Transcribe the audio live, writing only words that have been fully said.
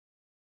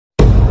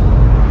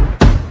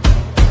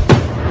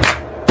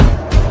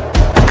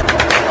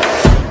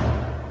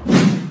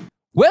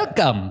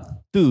Welcome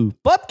to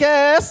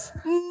podcast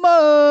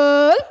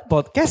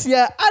podcast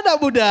ya anak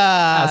muda.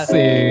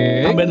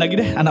 Asik. Tambahin lagi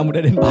deh anak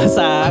muda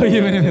Denpasar. Oh iya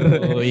bener.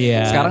 Oh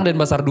iya. Sekarang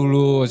Denpasar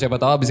dulu. Siapa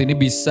tahu abis ini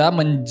bisa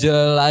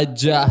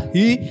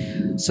menjelajahi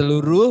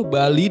seluruh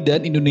Bali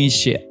dan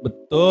Indonesia.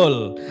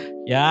 Betul.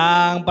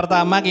 Yang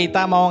pertama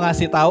kita mau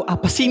ngasih tahu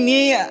apa sih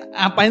nih,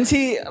 apain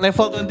sih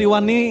level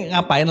 21 nih,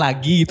 ngapain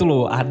lagi gitu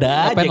loh.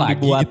 Ada Ngapain aja yang lagi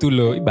dibuat gitu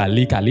loh.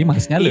 Bali kali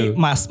masnya lo.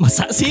 Mas,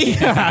 masa sih?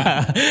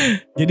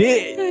 Jadi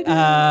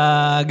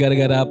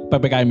gara-gara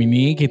PPKM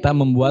ini kita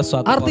membuat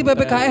suatu Arti konten.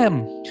 PPKM.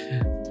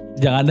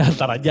 Jangan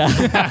daftar aja.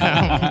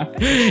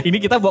 Ini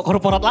kita buat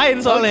korporat lain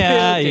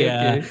soalnya. Oke.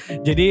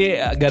 Jadi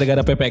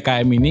gara-gara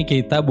PPKM ini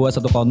kita buat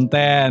satu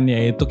konten,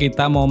 yaitu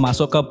kita mau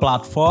masuk ke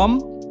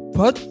platform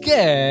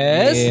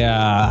Podcast.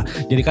 Iya.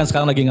 Jadi kan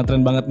sekarang lagi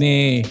ngetren banget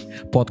nih.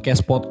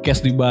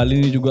 Podcast di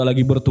Bali ini juga lagi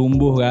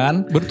bertumbuh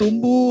kan.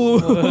 Bertumbuh.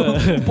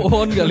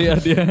 Pohon kali ya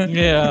dia.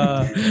 Iya.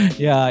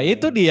 Ya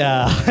itu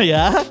dia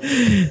ya.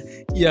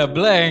 Ya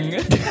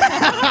blank.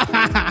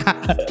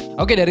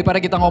 Oke,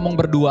 daripada kita ngomong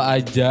berdua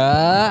aja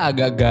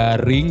agak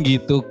garing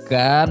gitu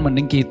kan,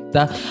 mending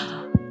kita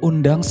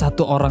undang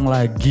satu orang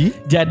lagi.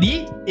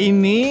 Jadi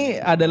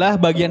ini adalah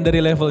bagian dari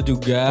level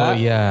juga. Oh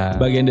iya.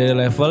 Bagian dari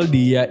level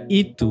dia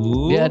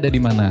itu. Dia ada di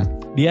mana?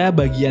 Dia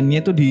bagiannya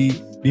tuh di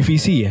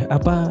divisi ya,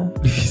 apa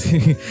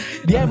divisi?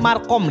 Dia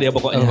markom dia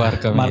pokoknya.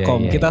 Oh,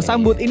 markom, iya, Kita iya,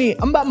 sambut ini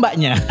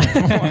mbak-mbaknya.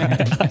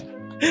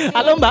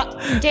 Halo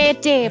Mbak.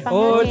 Cece.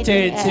 Oh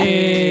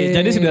Cece.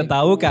 Jadi sudah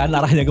tahu kan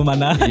arahnya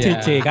kemana? Iya.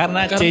 Cece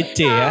karena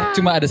Cece ya.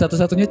 Cuma ada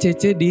satu-satunya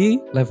Cece di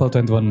level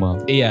 21 Mall.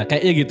 Iya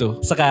kayaknya gitu.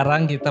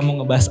 Sekarang kita mau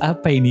ngebahas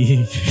apa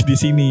ini di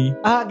sini?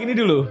 Gini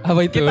dulu.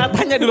 Apa itu? Kita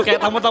tanya dulu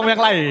kayak tamu-tamu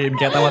yang lain.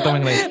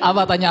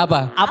 Apa tanya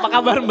apa? Apa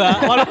kabar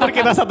Mbak? Walaupun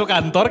kita satu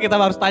kantor, kita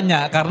harus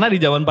tanya. Karena di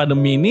zaman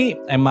pandemi ini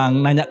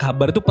emang nanya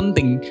kabar itu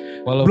penting.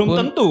 Walaupun belum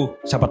tentu.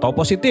 Siapa tahu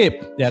positif,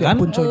 ya kan?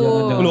 Siapun, coy,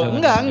 jangan. Loh,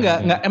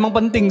 enggak. Emang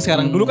penting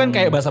sekarang. Dulu kan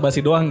kayak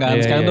basa-basi doang kan.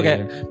 Iya, Sekarang iya, tuh kayak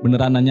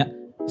beneran nanya,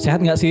 sehat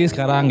nggak sih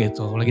sekarang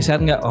gitu? Lagi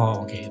sehat nggak?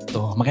 Oh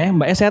gitu. Makanya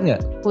Mbaknya sehat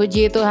nggak?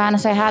 Puji Tuhan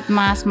sehat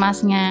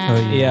mas-masnya. Oh,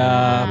 Iya,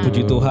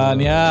 puji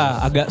Tuhan ya.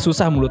 Agak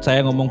susah mulut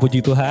saya ngomong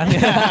puji Tuhan.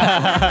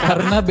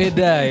 Karena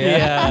beda ya.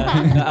 Iya.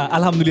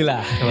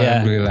 Alhamdulillah.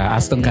 Alhamdulillah.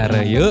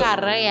 Astengkara yuk.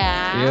 Karena ya.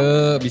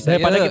 Yuk bisa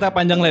Daripada yuk. kita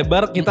panjang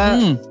lebar, kita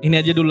ini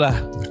aja dulu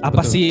lah. Apa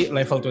Betul. sih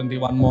level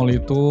 21 Mall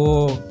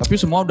itu? Tapi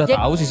semua udah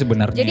tahu sih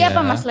sebenarnya. Jadi apa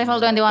ya. mas level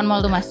 21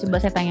 mall tuh mas?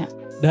 Coba saya tanya.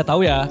 Udah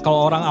tahu ya,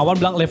 kalau orang awal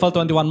bilang level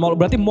 21 Mall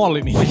berarti mall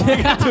ini.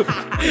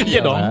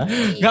 Iya dong.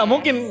 Gak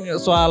mungkin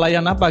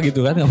swalayan apa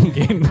gitu kan, gak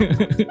mungkin.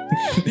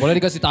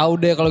 Boleh dikasih tahu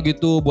deh kalau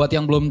gitu buat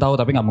yang belum tahu,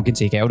 tapi nggak mungkin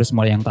sih, kayak udah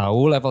semua yang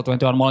tahu. Level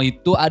 21 Mall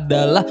itu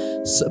adalah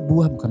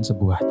bukan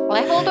sebuah.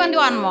 Level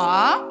 21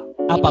 mall.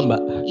 Apa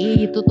Mbak?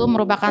 Itu tuh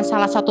merupakan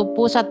salah satu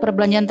pusat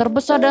perbelanjaan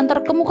terbesar dan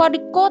terkemuka di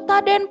kota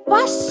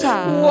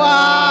Denpasar.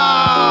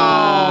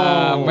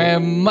 Wow,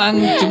 memang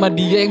cuma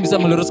dia yang bisa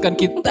meluruskan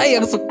kita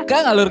yang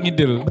suka ngalur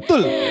ngidul.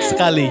 Betul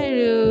sekali.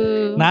 Aduh.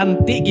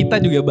 Nanti kita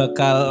juga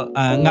bakal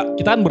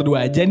kita kan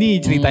berdua aja nih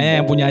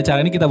ceritanya yang punya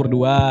acara ini kita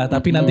berdua,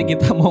 tapi nanti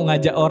kita mau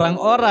ngajak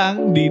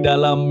orang-orang di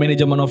dalam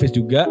manajemen office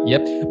juga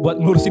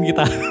buat ngurusin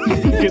kita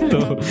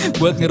gitu.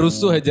 Buat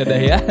ngerusuh aja dah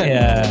ya.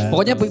 Ya.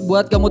 Pokoknya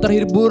buat kamu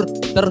terhibur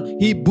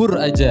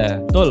aja.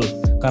 Betul.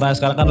 Karena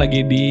sekarang kan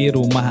lagi di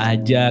rumah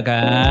aja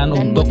kan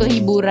Dan untuk butuh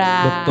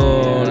hiburan.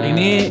 betul.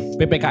 Ini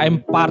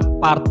PPKM part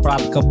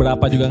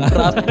keberapa juga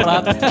nggak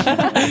part.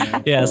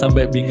 Ya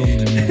sampai bingung.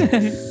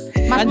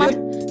 Mas,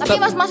 tapi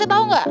mas-masnya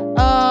tahu nggak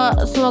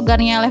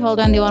slogannya level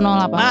 21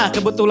 mall apa? Nah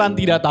kebetulan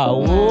tidak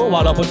tahu,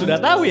 walaupun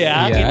sudah tahu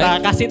ya, Iya. kita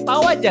kasih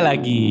tahu aja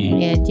lagi.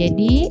 Ya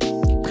jadi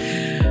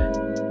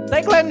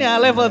Tagline-nya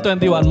level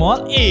 21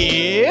 Mall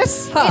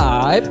is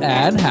Hype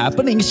and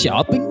happening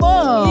shopping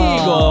mall.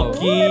 Ih,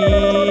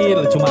 gokil.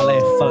 Cuma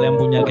level yang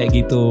punya kayak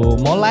gitu.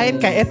 Mall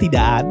lain kayaknya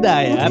tidak ada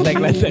ya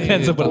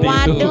tagline-tagline seperti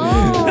itu. waduh.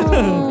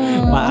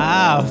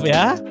 Maaf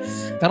ya.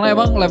 Karena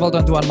emang level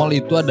 21 Mall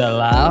itu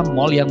adalah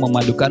mall yang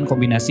memadukan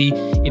kombinasi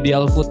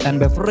ideal food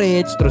and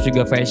beverage, terus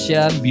juga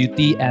fashion,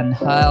 beauty and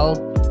health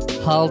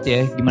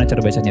ya, gimana cara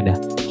bacanya dah?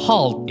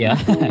 Health ya.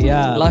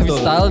 Ya,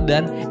 Lifestyle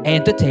dan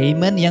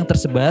entertainment yang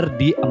tersebar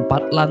di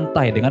 4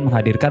 lantai dengan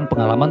menghadirkan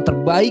pengalaman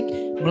terbaik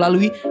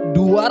melalui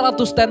 200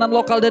 tenan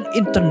lokal dan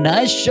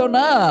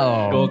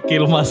internasional.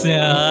 Gokil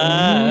masnya.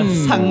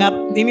 Sangat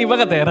ini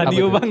banget ya,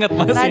 radio Apa tuh? banget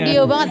masnya.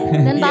 Radio banget.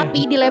 Dan tapi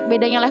di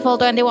bedanya level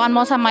 21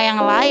 mall sama yang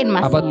lain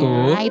mas. Apa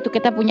tuh? Itu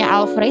kita punya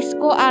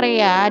alfresco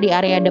area di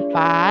area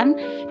depan.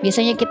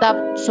 Biasanya kita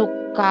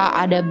suka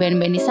ada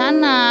band-band di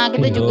sana.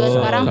 Kita juga Betul.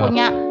 sekarang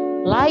punya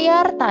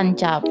layar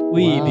tancap.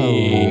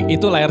 Wih,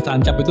 itu layar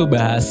tancap itu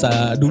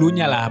bahasa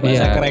dulunya lah,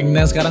 bahasa Iya.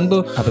 kerennya sekarang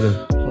tuh Apa tuh?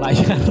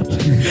 layar.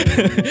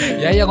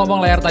 Ya yang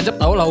ngomong layar tancap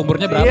tahu lah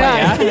umurnya berapa Iya,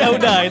 ya. ya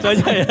udah itu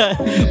aja ya.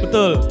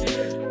 Betul.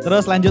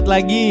 Terus lanjut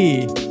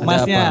lagi, Ada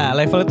masnya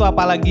level itu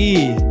apa lagi?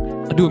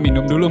 Aduh,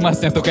 minum dulu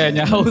masnya tuh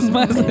kayaknya haus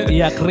mas.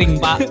 Iya kering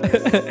pak.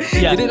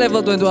 Ya. Jadi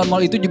level 21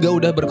 Mall itu juga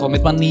udah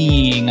berkomitmen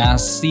nih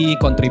ngasih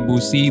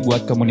kontribusi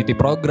buat community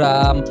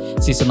program,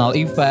 seasonal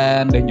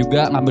event, dan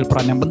juga ngambil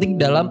peran yang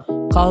penting dalam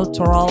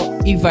cultural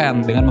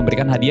event dengan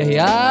memberikan hadiah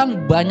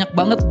yang banyak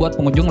banget buat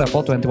pengunjung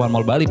level 21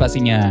 Mall Bali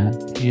pastinya.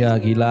 Iya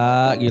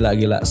gila.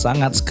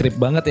 Sangat skrip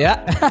banget ya.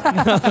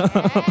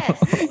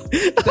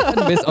 Kita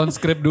kan based on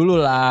script dulu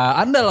lah.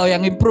 Anda loh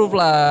yang improve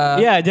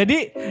lah. Ya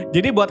jadi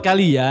buat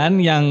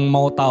kalian yang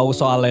mau tahu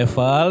soal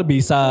level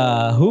bisa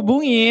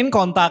hubungin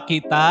kontak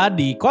kita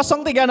di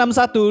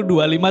 0361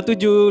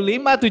 257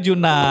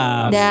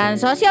 576. Dan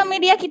sosial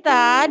media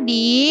kita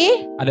di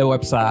Ada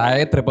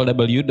website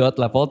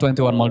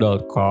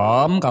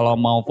www.level21mall.com. Kalau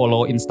mau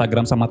follow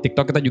Instagram sama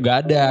TikTok kita juga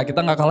ada.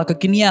 Kita nggak kalah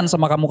kekinian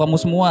sama kamu-kamu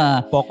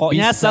semua.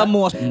 Pokoknya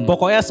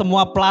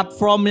semua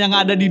platform yang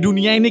ada di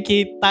dunia ini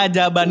kita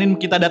jabanin,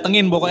 kita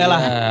datengin pokoknya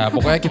lah.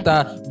 Pokoknya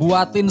kita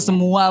buatin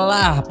semua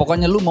lah.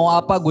 Pokoknya lu mau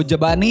apa gue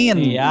jabanin.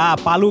 Iya,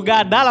 Palu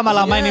Gada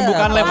lama-lama ini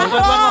bukan level 21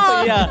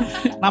 Mall. Iya,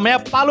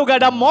 namanya Palu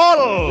Gada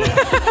Mall.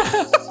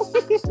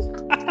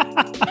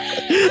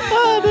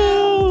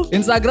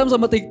 Instagram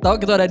sama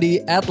TikTok itu ada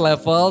di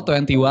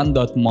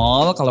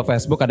 @level21.mall. Kalau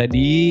Facebook ada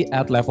di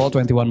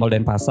 @level21mall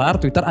Denpasar.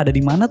 Twitter ada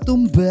di mana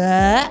tuh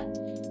Mbak?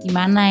 di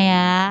mana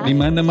ya? Di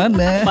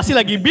mana-mana. Masih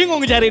lagi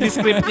bingung cari di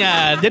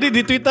skripnya. Jadi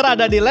di Twitter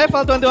ada di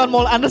level 21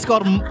 mall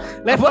underscore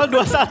level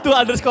 21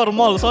 underscore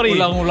mall. Sorry.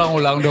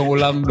 Ulang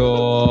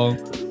dong.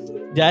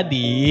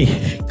 Jadi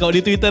kalau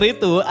di Twitter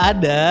itu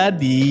ada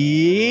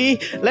di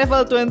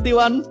level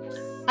 21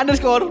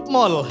 underscore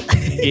mall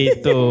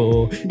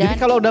gitu. Jadi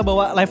kalau udah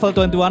bawa level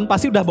 21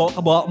 pasti udah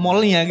bawa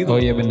mallnya gitu. Oh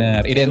iya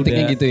benar,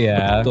 identiknya gitu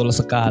ya. Betul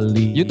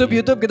sekali. YouTube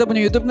kita punya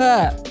YouTube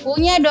nggak?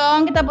 Punya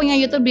dong, kita punya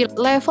YouTube di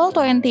level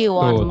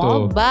 21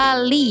 Mall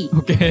Bali.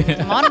 Oke.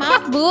 Mohon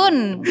maaf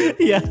Bun.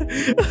 Iya.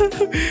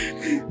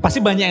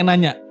 Pasti banyak yang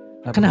nanya.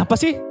 Kenapa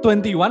sih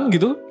 21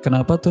 gitu?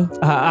 Kenapa tuh?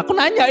 Aku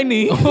nanya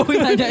ini. Oh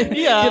nanya.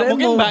 Iya,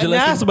 mungkin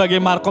mbaknya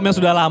sebagai markom yang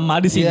sudah lama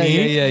di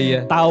sini.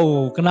 Iya.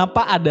 Tahu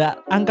kenapa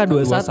ada angka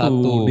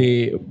 21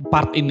 di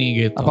part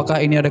ini gitu. Apakah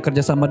ini ada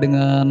kerjasama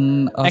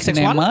dengan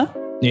sinema?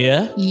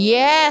 Iya.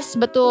 Yes,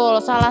 betul.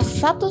 Salah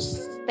satu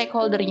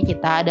stakeholdernya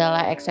kita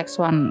adalah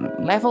XX1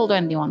 level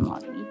 21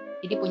 Mall.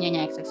 Jadi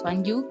punyanya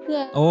XX1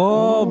 juga.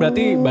 Oh,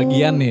 berarti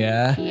bagian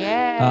ya.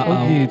 Yes. Oh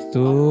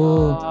gitu.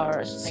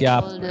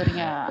 Siap.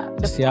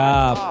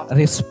 Siap.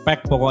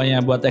 Respect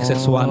pokoknya buat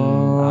XX1.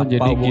 Oh,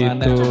 jadi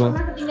gitu.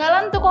 Karena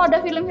ketinggalan tuh kalau ada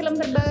film-film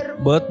terbaru.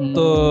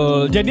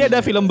 Betul. Jadi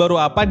ada film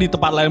baru apa di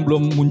tempat lain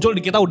belum muncul,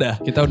 di kita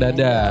udah. Kita udah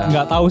ada.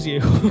 Nggak tahu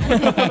sih.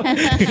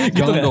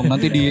 Jangan dong,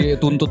 nanti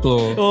dituntut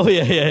loh. Oh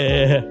iya.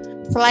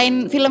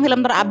 Selain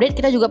film-film terupdate,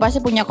 kita juga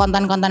pasti punya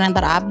konten-konten yang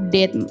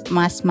terupdate,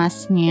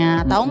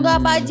 mas-masnya. Tahu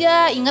nggak apa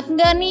aja? Ingat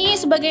nggak nih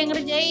sebagai yang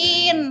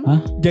ngerjain?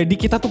 Hah? Jadi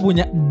kita tuh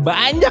punya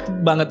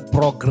banyak banget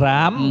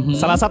program.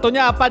 Salah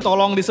satunya apa?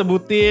 Tolong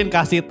disebutin,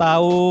 kasih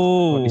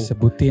tahu.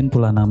 Disebutin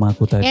pula nama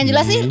aku tadi. Yang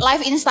jelas sih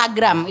live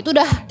Instagram. Itu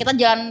udah kita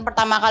jalan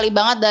pertama kali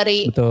banget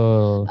dari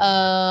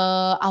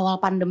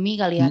awal pandemi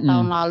kali ya.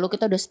 Tahun lalu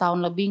kita udah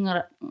setahun lebih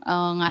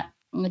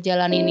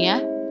ngejalanin ya.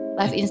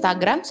 Live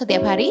Instagram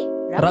setiap hari.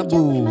 Rabu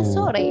jam 5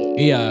 sore.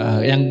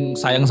 Iya, yang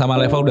sayang sama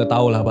level udah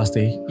tahu lah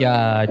pasti.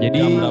 Ya,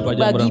 jadi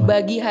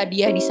bagi-bagi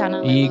hadiah di sana.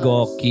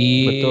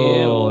 Gokil.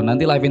 Betul.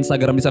 Nanti live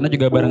Instagram di sana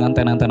juga barengan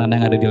tenan-tenan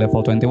yang ada di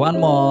level 21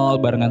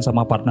 Mall, barengan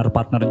sama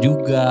partner-partner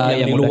juga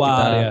yang di udah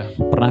luar,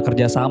 kita pernah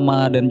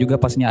kerjasama, dan juga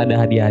pastinya ada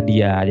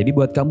hadiah-hadiah. Jadi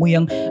buat kamu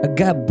yang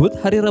gabut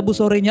hari Rabu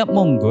sorenya,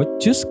 monggo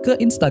cus ke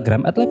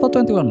Instagram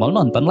 @level21mall,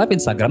 nonton live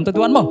Instagram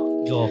 21 Mall.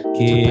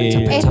 Oke.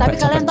 Tapi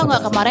kalian tau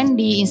gak kemarin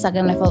di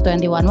Instagram level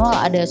 21 Mall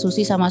ada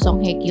Susi sama Song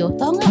Hye Kyo,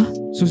 tau gak?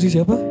 Susi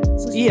siapa?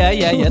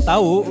 Iya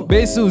tahu.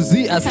 B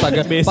Suzy,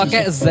 astaga,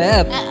 pakai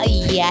Z.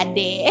 Iya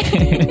deh.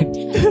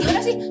 Gimana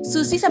sih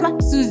Susi sama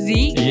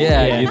Suzy?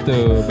 Iya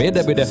gitu,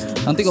 beda.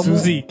 Nanti kamu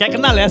Susi, kayak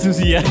kenal ya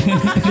Susi ya.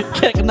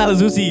 Kayak kenal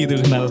Susi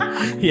gitu, kenal.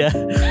 Iya.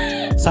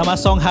 Sama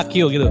Song Hye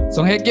Kyo gitu.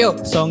 Song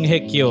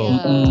Hye Kyo.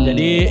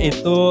 Jadi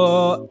itu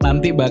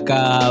nanti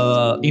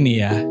bakal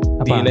ini ya.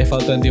 Di level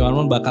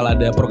 21 bakal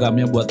ada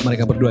programnya buat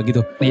mereka berdua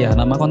gitu. Iya,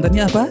 nama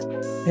kontennya apa?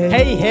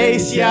 Hey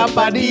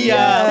siapa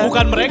dia?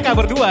 Bukan mereka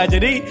berdua.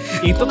 Jadi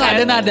itu nggak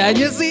ada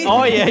nadanya sih.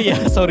 Oh iya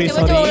sorry.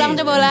 Coba ulang.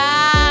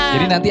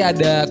 Jadi nanti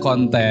ada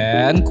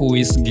konten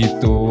kuis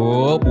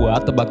gitu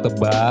buat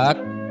tebak-tebak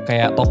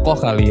kayak tokoh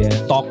kali ya.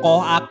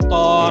 Tokoh,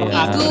 aktor,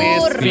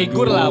 aktris,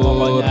 figur lah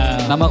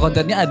pokoknya. Nama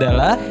kontennya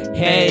adalah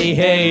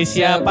Hey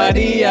siapa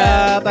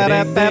dia?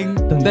 Tereteng.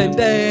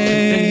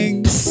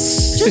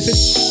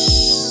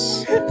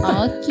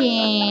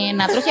 Oke,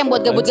 nah terus yang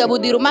buat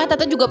gabut-gabut di rumah,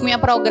 Tata juga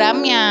punya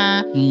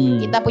programnya.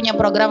 Kita punya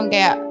program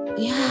kayak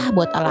ya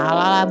buat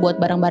ala-ala lah, buat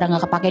barang-barang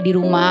gak kepake di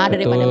rumah.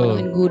 Daripada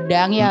menuin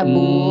gudang ya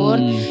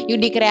Bun. Yuk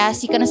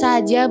dikreasikan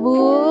saja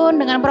Bun.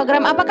 Dengan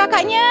program apa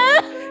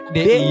kakaknya?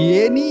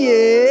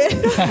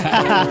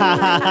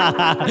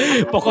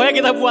 Pokoknya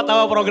kita buat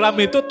nama program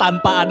itu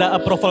tanpa ada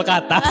approval ke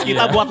atas.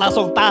 Kita buat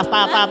langsung ta.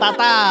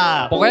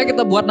 Pokoknya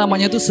kita buat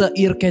namanya tuh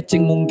se-ear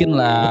catching mungkin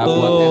lah. Betul.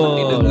 Buat enak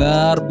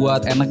didengar,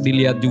 buat enak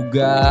dilihat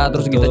juga.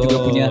 Terus kita juga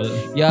punya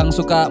yang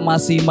suka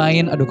masih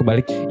main,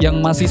 yang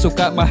masih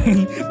suka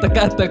main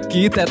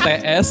teka-teki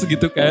TTS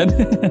gitu kan.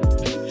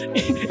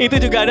 Itu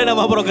juga ada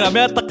nama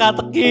programnya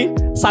teka-teki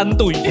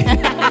santuy.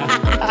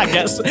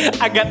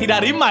 agak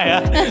tidak rima ya.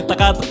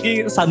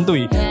 Teka-teki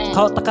santuy.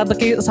 Kalau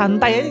teka-teki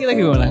santai aja kita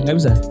gimana? Gak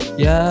bisa?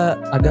 Ya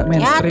agak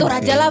mainstream. Ya atur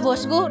aja lah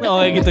bosku.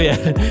 Oh gitu ya.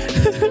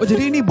 Oh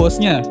jadi ini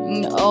bosnya?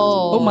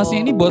 Oh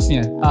masnya ini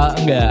bosnya?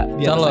 Enggak.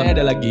 Di atas saya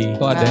ada lagi.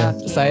 Oh ada.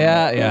 Okay. Saya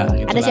ya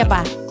gitu. Ada siapa?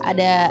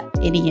 Ada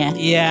ininya.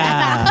 Iya.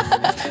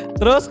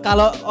 Terus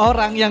kalau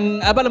orang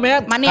yang apa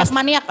namanya?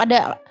 Maniak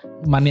ada.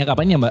 Maniak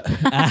apanya Mbak?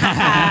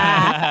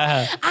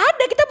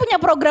 Ada, kita punya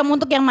program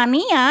untuk yang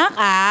maniak.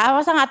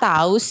 Masa gak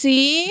tahu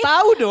sih?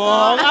 Tahu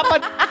dong.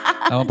 Apa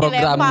nama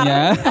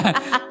programnya?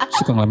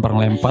 Suka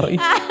ngelempar-ngelempar.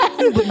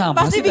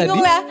 Pasti bingung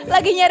lah.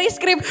 Lagi nyari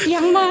skrip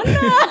yang mana?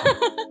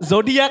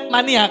 Zodiak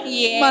maniak.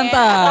 Yeah.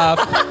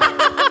 Mantap.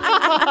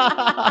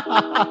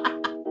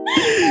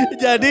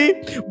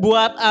 Jadi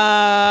buat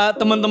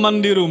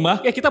teman-teman di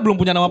rumah, kita belum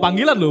punya nama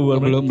panggilan loh.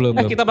 Belum.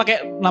 Kita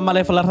pakai nama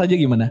leveler saja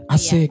gimana?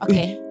 Asik.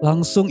 Okay.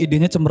 Langsung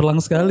idenya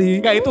cemerlang sekali.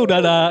 Enggak, itu udah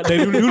ada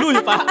dari dulu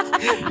ya Pak.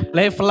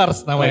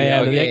 Levelers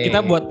namanya. Okay. Kita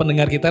buat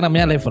pendengar kita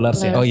namanya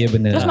levelers ya. Oh iya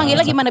benar. Terus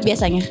manggilnya gimana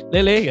biasanya?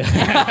 Lele.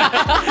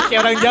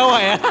 Kayak orang Jawa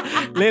ya.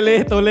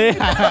 Lele, tole.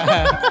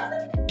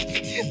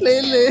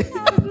 Lele.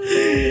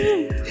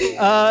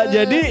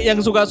 Jadi yang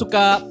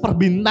suka-suka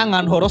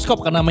perbintangan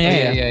horoskop kan namanya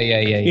ya.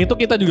 Iya. Itu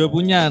kita juga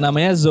punya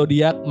namanya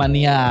zodiak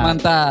mania.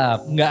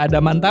 Mantap. Nggak ada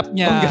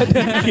mantapnya. Nggak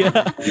ada.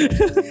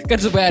 Kan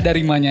supaya ada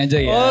rimanya aja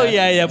ya. Oh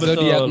iya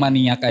betul. Zodiak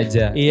maniak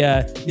aja.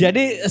 Iya.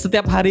 Jadi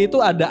setiap hari itu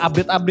ada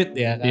update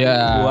ya kan. Iya.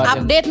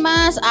 Update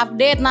mas,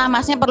 update. Nah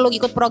masnya perlu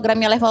ikut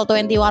programnya Level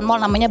 21 Mall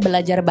namanya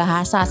belajar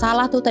bahasa.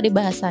 Salah tuh tadi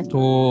bahasanya.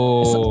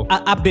 Tuh.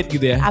 Update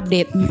gitu ya.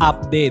 Update.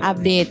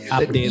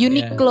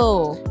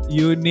 Uniqlo.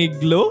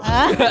 Uniqlo?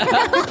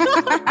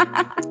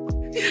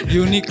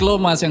 Uniqlo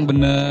mas yang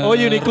bener. Oh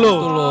Uniqlo.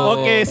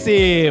 Oke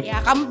sip.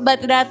 Ya kamu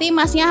berarti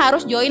masnya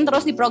harus join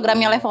terus di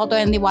programnya Level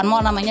 21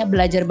 Mall namanya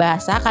belajar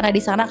bahasa. Karena di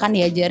sana akan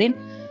diajarin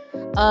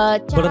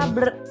cara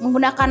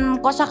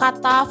menggunakan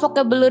kosakata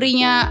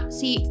vocabulary-nya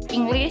si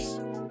English.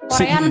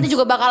 Korea nanti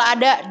juga bakal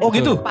ada. Oh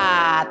gitu?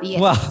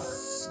 Yes. Wah.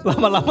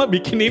 Lama-lama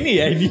bikin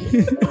ini ya ini.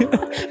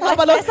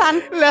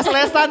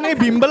 Les-lesan nih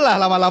bimbel lah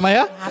lama-lama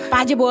ya.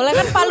 Apa aja boleh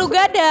kan Palu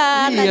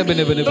Gada. Iya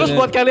bener-bener. Terus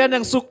buat kalian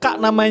yang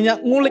suka namanya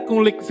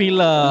ngulik-ngulik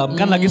film.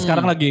 Kan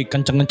sekarang lagi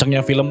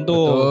kenceng-kencengnya film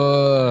tuh.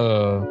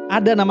 Betul.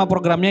 Ada nama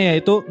programnya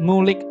yaitu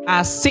Ngulik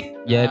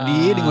Asik.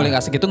 Jadi di Ngulik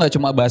Asik itu gak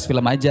cuma bahas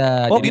film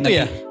aja. Oh jadi gitu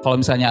ya? Kalau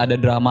misalnya ada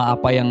drama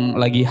apa yang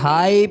lagi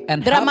hype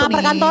and drama happening.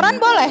 Perkantoran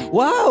boleh?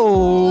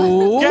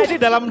 Wow. Jadi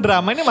dalam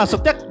drama ini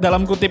maksudnya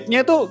dalam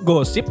kutipnya itu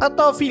gosip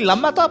atau film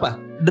atau apa?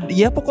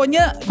 Ya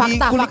pokoknya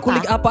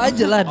dikulik-kulik apa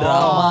aja lah.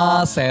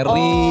 Drama,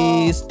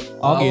 series,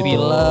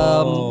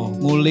 film,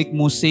 ngulik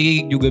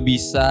musik juga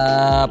bisa.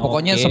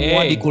 Pokoknya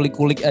semua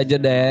dikulik-kulik aja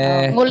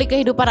deh. Ngulik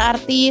kehidupan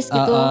artis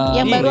gitu.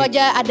 Yang baru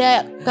aja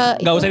ada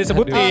Gak usah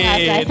disebutin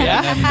ya.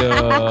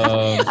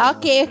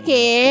 Oke.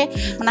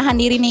 Menahan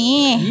diri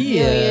nih.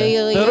 Iya.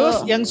 Yuk. Terus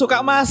yang suka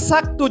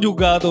masak tuh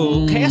juga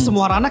tuh. Kayaknya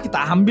semua ranah kita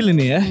ambil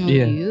ini ya.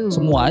 Iya.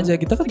 Semua aja.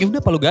 Kita kan ya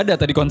udah Palu Gada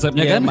tadi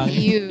konsepnya kan.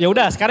 Ya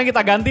udah sekarang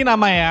kita ganti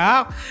nama ya.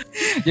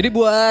 Jadi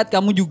buat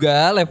kamu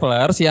juga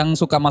levelers yang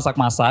suka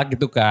masak-masak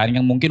gitu kan,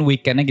 yang mungkin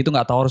weekendnya gitu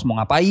nggak tahu harus mau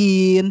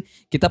ngapain,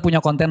 kita punya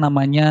konten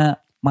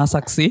namanya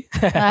Masak sih.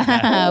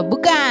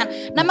 Bukan.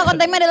 Nama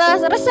kontennya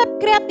adalah resep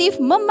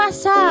kreatif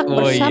memasak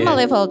bersama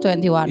Level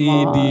 21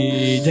 Mall.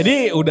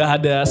 Jadi udah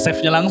ada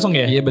chefnya langsung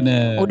ya? Iya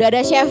bener. Udah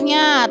ada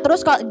chefnya.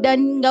 Terus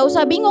dan gak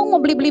usah bingung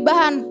mau beli-beli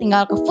bahan.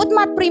 Tinggal ke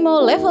Foodmart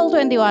Primo Level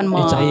 21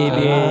 Mall.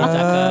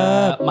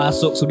 Cakep.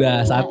 Masuk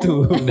sudah 1.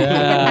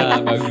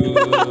 Udah bagus.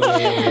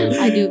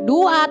 Aduh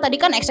 2. Tadi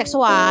kan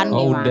XX1.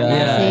 Oh udah.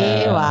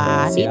 Sih?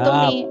 Wah dihitung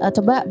nih.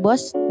 Coba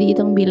bos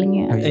dihitung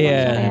billingnya.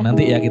 Iya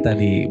nanti ya kita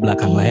di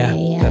belakang lah ya.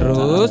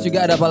 Terus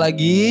juga ada apa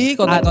lagi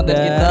konten-konten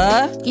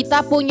kita?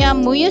 Kita punya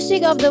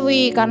Music of the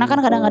Week. Karena kan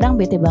kadang-kadang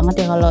bete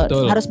banget ya kalau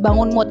harus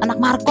bangun mood. Anak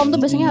Markom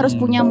tuh biasanya harus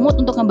punya mood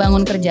untuk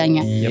ngebangun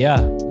kerjanya. Iya.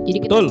 Jadi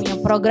kita punya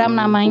program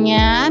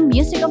namanya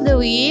Music of the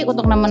Week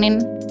untuk nemenin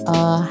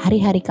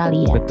hari-hari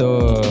kalian.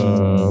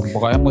 Betul.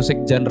 Pokoknya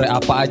musik genre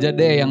apa aja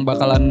deh yang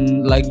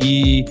bakalan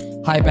lagi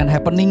hype and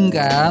happening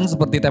kan.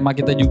 Seperti tema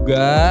kita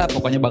juga.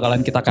 Pokoknya bakalan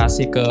kita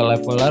kasih ke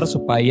leveler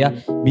supaya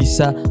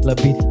bisa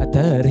lebih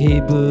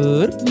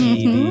terhibur.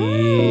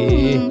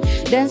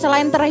 Dan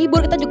selain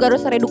terhibur kita juga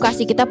harus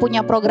teredukasi. Kita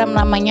punya program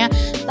namanya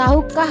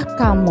Tahukah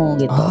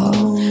Kamu gitu.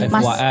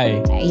 Mas, FYI.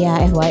 Iya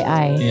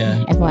FYI.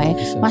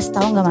 FYI. Mas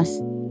tahu nggak Mas?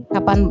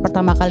 Kapan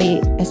pertama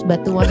kali es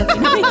batu wadah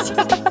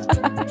Indonesia?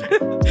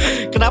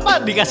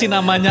 Kenapa dikasih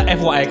namanya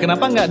FYI?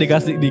 Kenapa nggak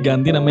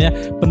diganti namanya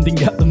penting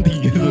gak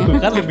penting gitu?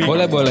 Kan lebih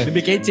boleh.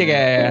 Lebih kece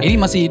kayak. Ini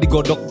masih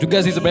digodok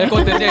juga sih sebenarnya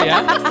kontennya ya.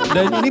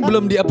 Dan ini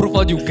belum di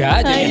approval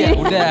juga, jadi ya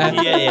udah.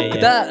 Iya.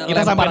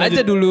 Kita sampai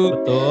aja dulu.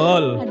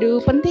 Betul. Aduh,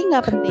 penting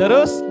nggak penting?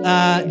 Terus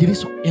jadi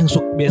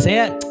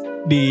biasanya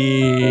di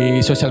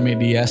sosial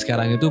media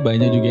sekarang itu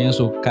banyak juga yang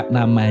suka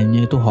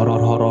namanya itu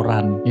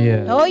horor-hororan.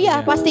 Iya. Oh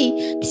iya, pasti.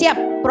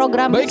 Siap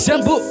program. Baik,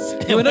 siap Bu.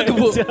 Gimana tuh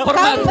Bu?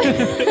 Hormat.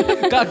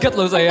 Kaget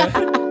loh saya.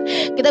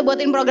 Kita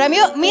buatin program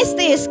yuk,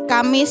 mistis,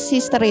 Kamis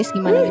histeris.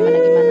 Gimana?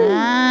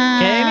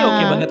 Kayak ini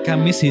oke banget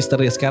Kamis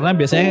histeris karena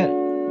biasanya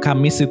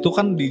Kamis itu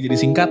kan jadi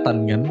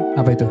singkatan kan.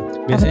 Apa itu?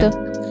 Biasanya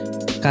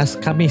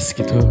Kamis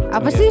gitu.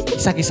 Apa sih?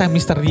 Kisah-kisah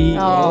misteri.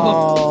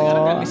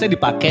 Sekarang Kamisnya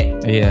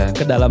dipakai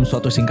ke dalam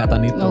suatu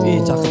singkatan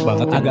itu. Cakep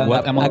banget.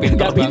 Emang agak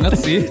pintar banget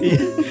sih.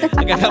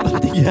 Agak gak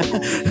penting ya.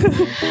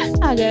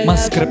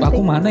 Mas skrip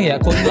aku mana ya?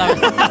 Kok hilang?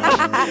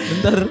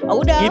 Bentar.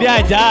 Udah. Gini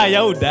aja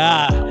ya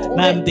udah.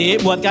 Nanti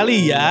buat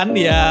kalian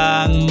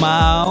yang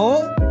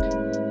mau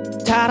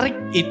cari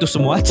itu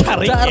semua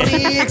cari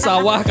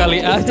sawah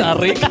kali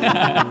cari.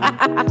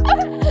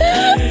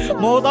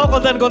 Mau tahu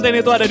konten-konten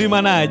itu ada di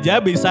mana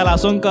aja, bisa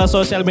langsung ke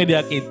sosial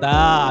media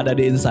kita. Ada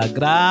di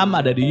Instagram,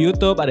 ada di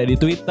YouTube, ada di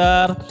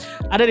Twitter,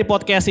 ada di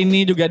podcast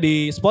ini juga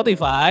di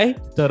Spotify.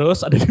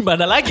 Terus ada di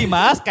mana lagi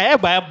Mas? Kayaknya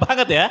banyak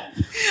banget ya.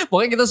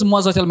 Pokoknya kita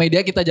semua sosial media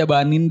kita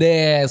jabanin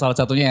deh. Salah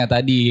satunya ya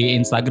tadi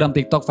Instagram,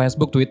 TikTok,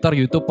 Facebook, Twitter,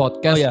 YouTube,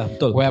 podcast,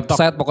 betul.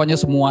 website. Pokoknya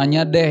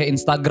semuanya deh.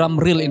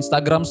 Instagram Reel,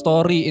 Instagram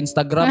Story,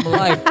 Instagram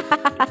Live.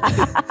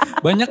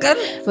 Banyak kan?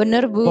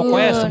 Bener Bu.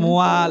 Pokoknya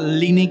semua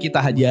lini kita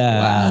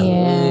hajar.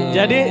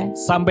 Jadi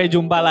sampai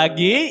jumpa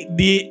lagi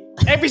di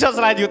episode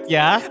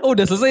selanjutnya. Oh,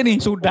 udah selesai nih?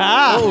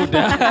 Sudah. Oh,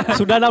 udah.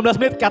 Sudah 16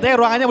 menit katanya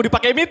ruangannya mau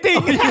dipakai meeting.